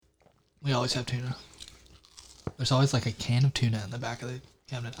We always have tuna. There's always like a can of tuna in the back of the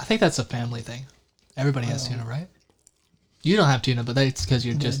cabinet. I think that's a family thing. Everybody has tuna, right? You don't have tuna, but that's because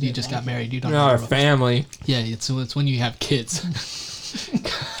you just got married. You don't. You're not a have family. Yeah, it's when you have kids.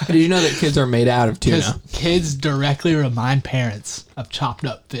 Did you know that kids are made out of tuna? Because kids directly remind parents of chopped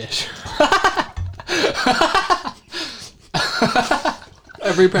up fish.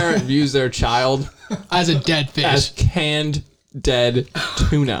 Every parent views their child As a dead fish. as canned, dead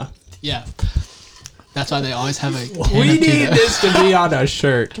tuna. Yeah. That's why they always have a can We of tuna. need this to be on a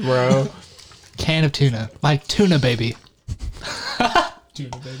shirt, bro. Can of tuna. Like tuna baby.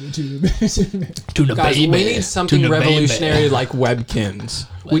 Tuna baby, tuna baby, tuna baby. Tuna Guys, baby. we need something Tuna revolutionary baby. like Webkins.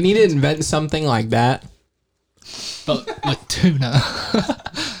 We need to invent something like that. But with tuna.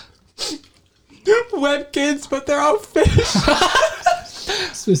 Webkins, but they're all fish.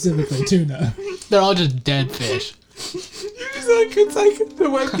 Specifically tuna. They're all just dead fish. It's like the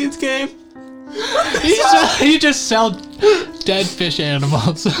Webkins game. You just sell dead fish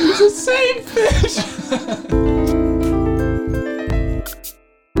animals. It's the same fish.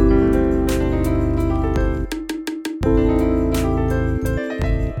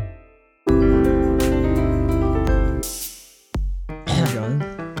 We're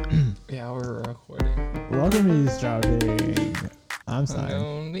going. Yeah, we're recording. Welcome to Eavesdropping. I'm Simon.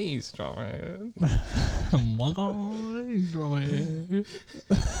 No knees, John.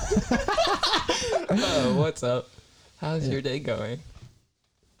 Oh, what's up? How's your day going?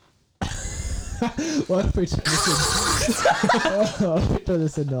 What if we turn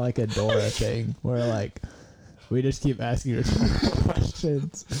this into like a Dora thing where like we just keep asking rhetorical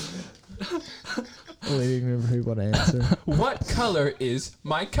questions, leaving people to answer. What color is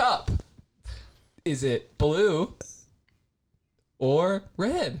my cup? Is it blue or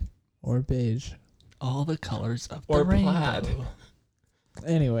red Or beige. All the colors of or the rainbow. plaid?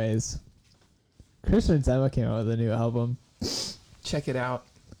 Anyways, Christian and Emma came out with a new album, Check it out.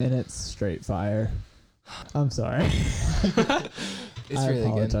 and it's straight fire. I'm sorry. It's I really good.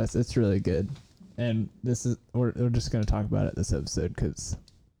 apologize. It's really good. And this is we're just gonna talk about it this episode because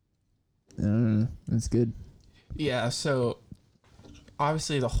it's good. Yeah, so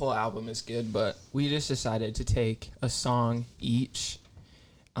obviously the whole album is good, but we just decided to take a song each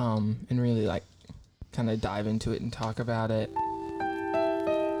and really like kind of dive into it and talk about it.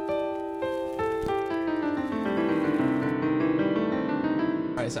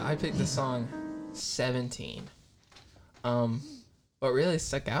 Alright, so I picked the song 17. What really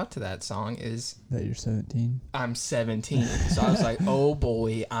stuck out to that song is That you're 17. I'm 17. So I was like, oh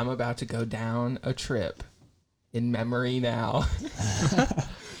boy, I'm about to go down a trip in memory now.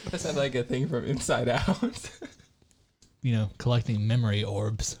 That sounds like a thing from Inside Out. You know, collecting memory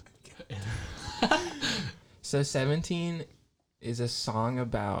orbs. So 17 is a song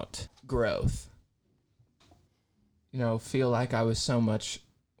about growth. You know, feel like I was so much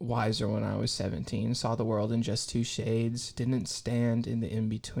wiser when I was 17, saw the world in just two shades, didn't stand in the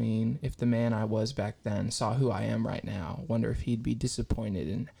in-between. If the man I was back then saw who I am right now, wonder if he'd be disappointed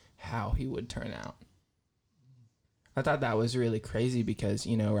in how he would turn out. I thought that was really crazy because,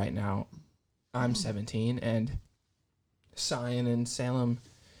 you know, right now I'm 17 and Cyan and Salem,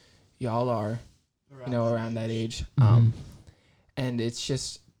 y'all are, you know, around that age. And it's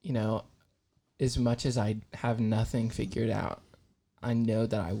just, you know, as much as I have nothing figured out, I know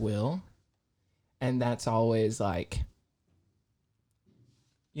that I will. And that's always like,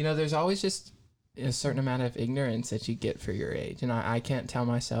 you know, there's always just a certain amount of ignorance that you get for your age. And I can't tell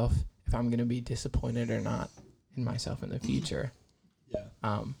myself if I'm going to be disappointed or not in myself in the future.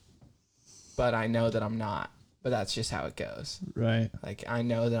 Yeah. But I know that I'm not. But that's just how it goes. Right. Like, I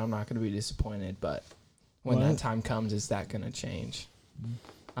know that I'm not going to be disappointed, but when Well, that time comes, is that going to change?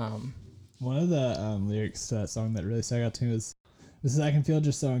 One of the lyrics to that song that really stuck out to me was, "This is I can feel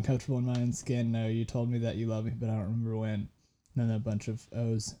just so uncomfortable in my own skin. No, you told me that you love me, but I don't remember when." And then a bunch of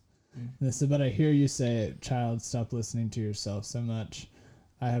O's. And they said, "But I hear you say it, child, stop listening to yourself so much.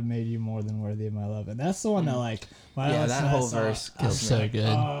 I have made you more than worthy of my love." And that's the one that like, when I Yeah, listened that to whole song, verse I was kills me. So good.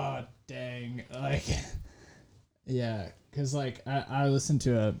 oh, dang. Like, yeah, because like I listened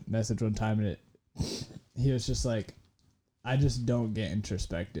to a message one time and he was just like, I just don't get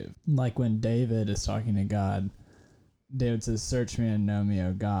introspective. Like when David is talking to God, David says, "Search me and know me,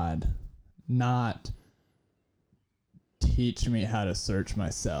 O God," not teach me how to search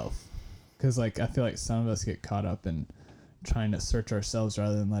myself. Because like I feel like some of us get caught up in trying to search ourselves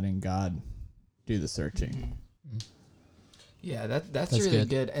rather than letting God do the searching. Yeah, that's That's really good.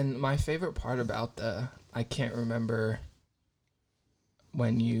 good. And my favorite part about I can't remember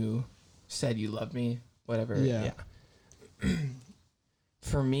when you said you love me, whatever. Yeah.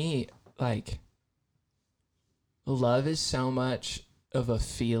 For me, like love is so much of a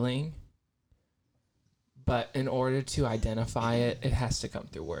feeling, but in order to identify it, it has to come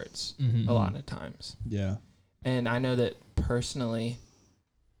through words a lot of times. Yeah. And I know that personally,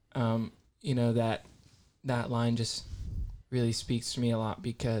 you know, that line just really speaks to me a lot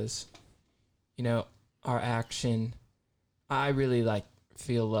because, you know, our action, I really like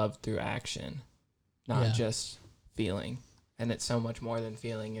feel love through action, not just feeling. And it's so much more than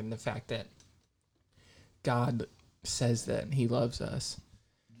feeling. And the fact that God says that he loves us,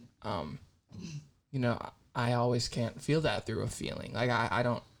 you know, I always can't feel that through a feeling. Like I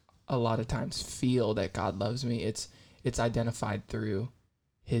don't a lot of times feel that God loves me. It's identified through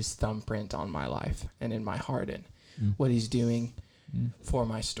his thumbprint on my life and in my heart and what he's doing for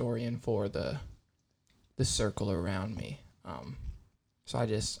my story and for the circle around me. So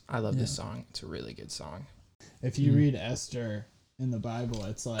I love this song. It's a really good song. If you read Esther in the Bible,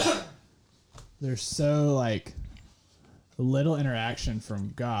 it's like there's so like little interaction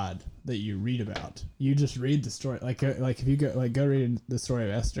from God that you read about. You just read the story. Like if you go read the story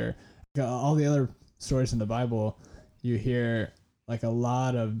of Esther, all the other stories in the Bible, you hear like a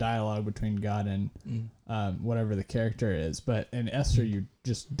lot of dialogue between God and whatever the character is. But in Esther, you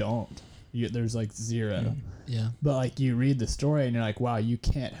just don't. There's like zero. Yeah. But like you read the story and you're like, wow, you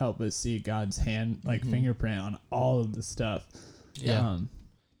can't help but see God's hand, like fingerprint on all of the stuff. Yeah.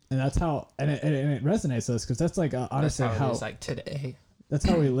 And that's how, and it resonates with us because that's like honestly that's how it is like today. That's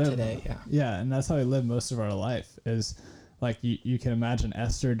how we live today. Yeah. Yeah, and that's how we live most of our life. Is like you can imagine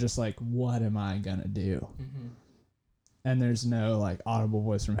Esther just like, what am I gonna do? And there's no like audible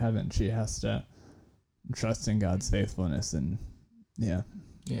voice from heaven. She has to trust in God's faithfulness and yeah,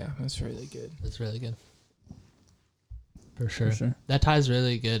 that's really good. That's really good. For sure. For sure. That ties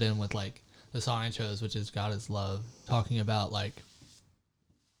really good in with like the song I chose, which is God is Love, talking about like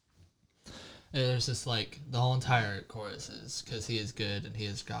there's this like the whole entire chorus is because he is good and he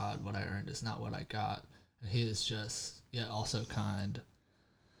is God. What I earned is not what I got. And he is just yet also kind.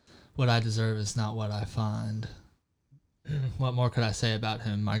 What I deserve is not what I find. What more could I say about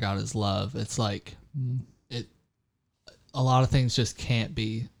him? My God is love. It's like a lot of things just can't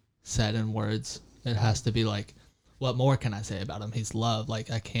be said in words. It has to be like, what more can I say about him? He's love.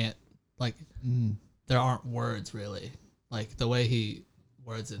 Like I can't like there aren't words really. Like the way he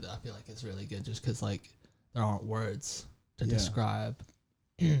words it, I feel like it's really good just because like there aren't words to describe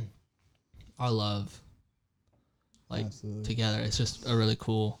our love like together. It's just a really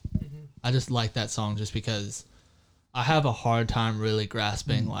cool I just like that song just because I have a hard time really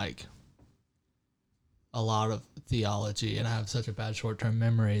grasping like a lot of theology, and I have such a bad short-term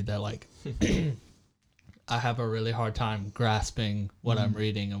memory that like I have a really hard time grasping what I'm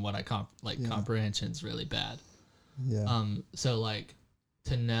reading and what I comprehension's really bad. Yeah. So like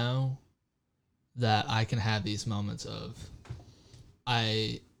to know that I can have these moments of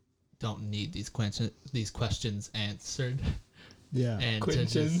I don't need these questions answered. Yeah. And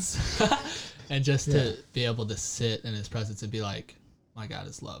Questions. to be able to sit in his presence and be like, my God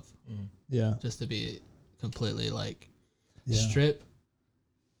is love. Yeah. Just to be completely like strip.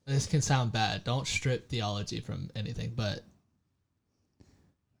 This can sound bad. Don't strip theology from anything, but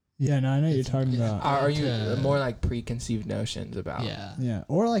yeah, no, I know what you're talking about. Are you more like preconceived notions about? Yeah.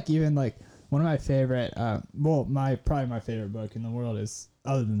 Or like even like one of my favorite, probably my favorite book in the world is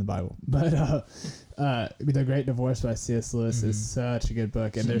other than the Bible, but The Great Divorce by C.S. Lewis is such a good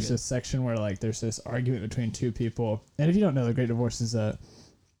book. And there's this section where like there's this argument between two people. And if you don't know, The Great Divorce is an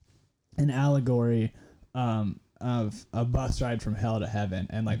allegory of a bus ride from hell to heaven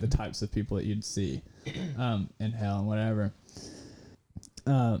and like the types of people that you'd see in hell and whatever.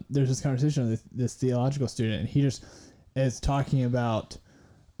 There's this conversation with this theological student, and he just is talking about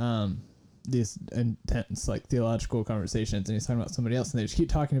these intense like theological conversations, and he's talking about somebody else, and they just keep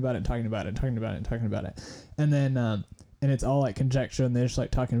talking about it and talking about it and talking about it and talking about it, and then and it's all like conjecture, and they're just like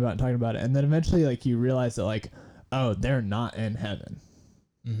talking about it and talking about it, and then eventually like you realize that like, oh, they're not in heaven,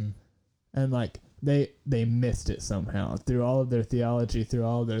 and like they missed it somehow through all of their theology, through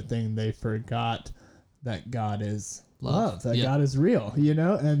all of their thing. They forgot that God is love, that God is real, you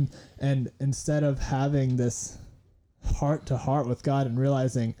know, and instead of having this heart to heart with God and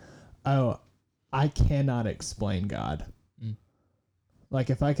realizing, oh, I cannot explain God.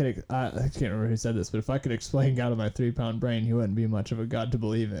 Like if I could, I can't remember who said this, but if I could explain God with my 3-pound brain, he wouldn't be much of a God to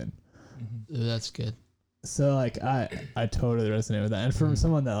believe in. Ooh, that's good. So like I totally resonate with that, and from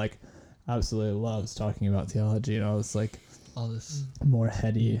someone that like absolutely loves talking about theology and all this like All this more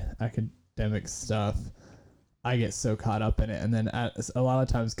heady academic stuff, I get so caught up in it, and then a lot of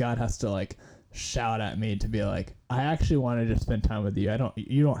times God has to like shout at me to be like, I actually wanted to spend time with you.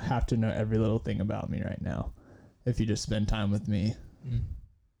 You don't have to know every little thing about me right now if you just spend time with me.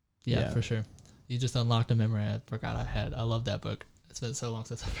 Yeah, for sure. You just unlocked a memory I forgot I had. I love that book. It's been so long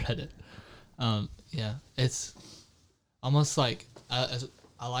since I've read it. Yeah, it's almost like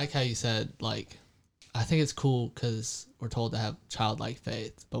I like how you said, like, I think it's cool because we're told to have childlike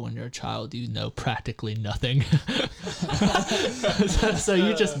faith, but when you're a child, you know practically nothing. so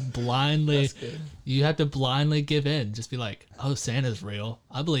you just blindly, you have to blindly give in. Just be like, oh, Santa's real.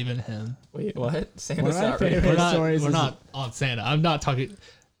 I believe in him. Wait, what? Santa's One of my not real. favorite We're not on Santa. I'm not talking.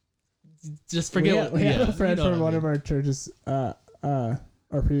 Just forget. We have a friend from one of our churches, our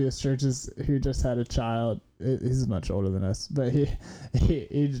previous churches, who just had a child. He's much older than us, but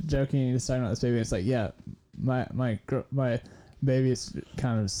he's joking. He's talking about this baby. It's like, yeah, my baby is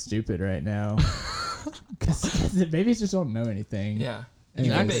kind of stupid right now because the babies just don't know anything. Yeah.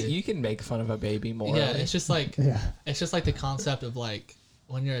 Exactly. You can make fun of a baby more. Yeah, it's just like it's just like the concept of like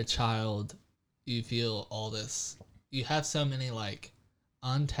when you're a child, you feel all this. You have so many like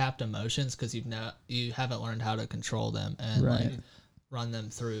untapped emotions because you haven't learned how to control them and like run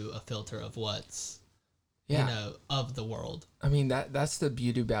them through a filter of what's of the world. I mean that's the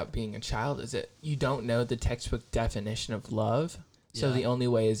beauty about being a child is that you don't know the textbook definition of love. So the only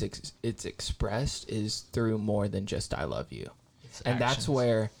way it's expressed is through more than just I love you. And that's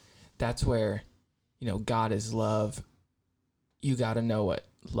where God is love. You got to know what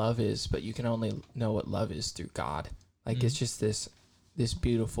love is, but you can only know what love is through God. Like it's just this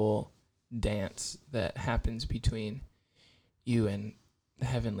beautiful dance that happens between you and the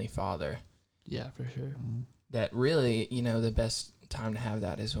Heavenly Father. Yeah, for sure. That really, the best time to have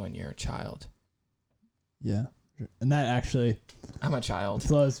that is when you're a child. Yeah. And that actually I'm a child.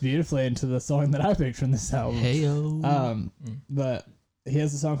 Flows beautifully into the song that I picked from this album. Heyo. But he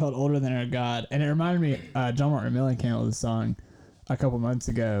has a song called Older Than Our God. And it reminded me, John Martin Millen came out with a song a couple months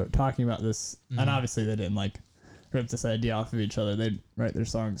ago talking about this. And obviously they didn't like rip this idea off of each other. They'd write their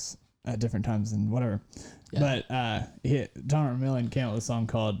songs at different times and whatever. Yeah. But John Martin Millen came out with a song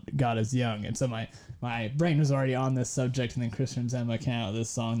called God is Young. And so my brain was already on this subject. And then Christian Zema came out with this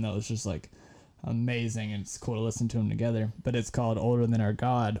song that was just like amazing. And it's cool to listen to them together. But it's called Older Than Our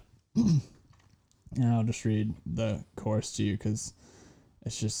God. And I'll just read the chorus to you because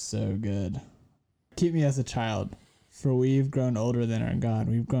it's just so good. Keep me as a child, for we've grown older than our God.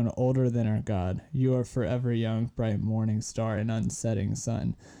 We've grown older than our God. You are forever young, bright morning star and unsetting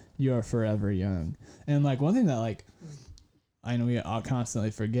sun. You are forever young. And like one thing that like I know we all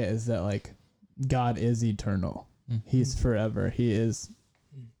constantly forget is that like God is eternal. He's forever. He is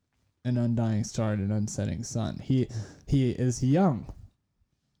an undying star and an unsetting sun. He is young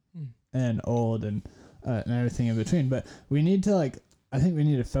and old and everything in between. But we need to I think we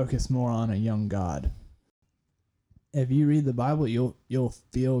need to focus more on a young God. If you read the Bible, you'll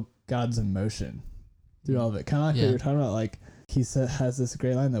feel God's emotion through all of it. Kind of like what you were talking about. Like he has this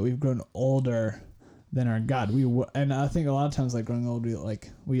great line that we've grown older than our God. And I think a lot of times like growing old,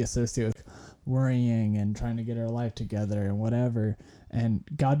 we associate with worrying and trying to get our life together and whatever. And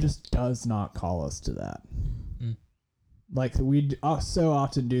God just does not call us to that. Like we so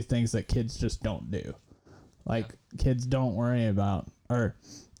often do things that kids just don't do. Like kids don't worry about, or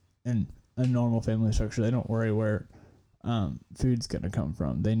in a normal family structure, they don't worry where food's going to come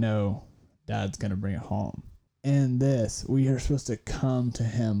from. They know dad's going to bring it home. In this, we are supposed to come to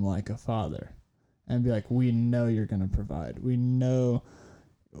him like a father and be like, we know you're going to provide. We know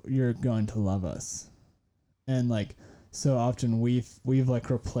you're going to love us. And like, so often we've like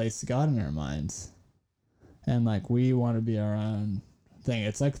replaced God in our minds. And like, we want to be our own thing.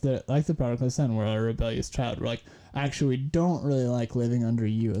 It's like the prodigal son. We're a rebellious child. We're like, actually, we don't really like living under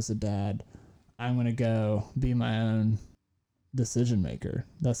you as a dad. I'm going to go be my own decision maker.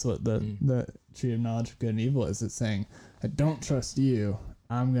 That's what the tree of knowledge of good and evil is. It's saying, I don't trust you.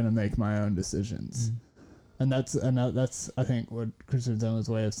 I'm going to make my own decisions. And that's I think what Christian Zema's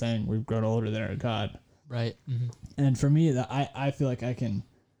way of saying we've grown older than our God. Right. And for me, that I feel like I can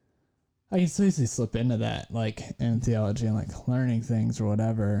so easily slip into that, like in theology and like learning things or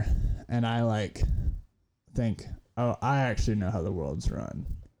whatever. And I like think, oh, I actually know how the world's run.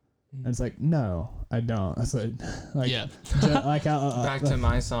 And it's like, no, I don't. That's like yeah. Back to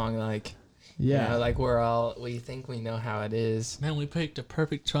my song, like, yeah, like we think we know how it is. Man, we picked a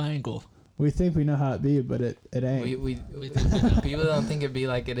perfect triangle. We think we know how it be, but it ain't. We think people don't think it be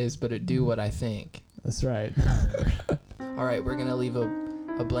like it is, but it do what I think. That's right. All right, we're gonna leave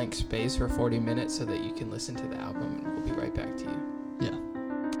a blank space for 40 minutes so that you can listen to the album, and we'll be right back to you. Yeah.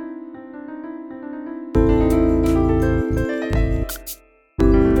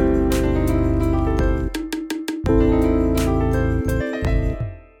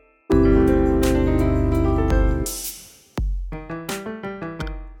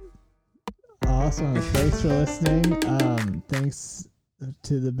 awesome. Thanks for listening. Thanks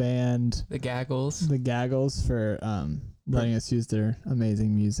to the band The Gaggles. The Gaggles for letting us use their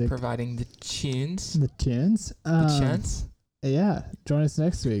amazing music. Providing the tunes. The tunes. The chants. Yeah. Join us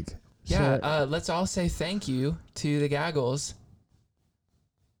next week. Yeah. Let's all say thank you to the Gaggles.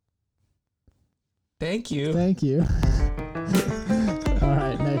 Thank you. Thank you. All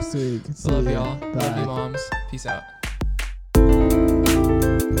right. Next week. See Love you. y'all. Bye. Love you, moms. Peace out.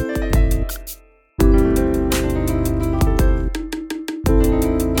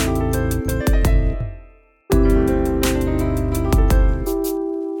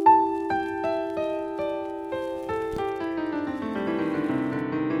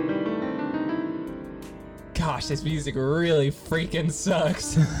 Gosh, this music really freaking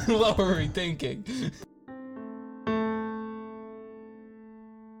sucks. What were we thinking?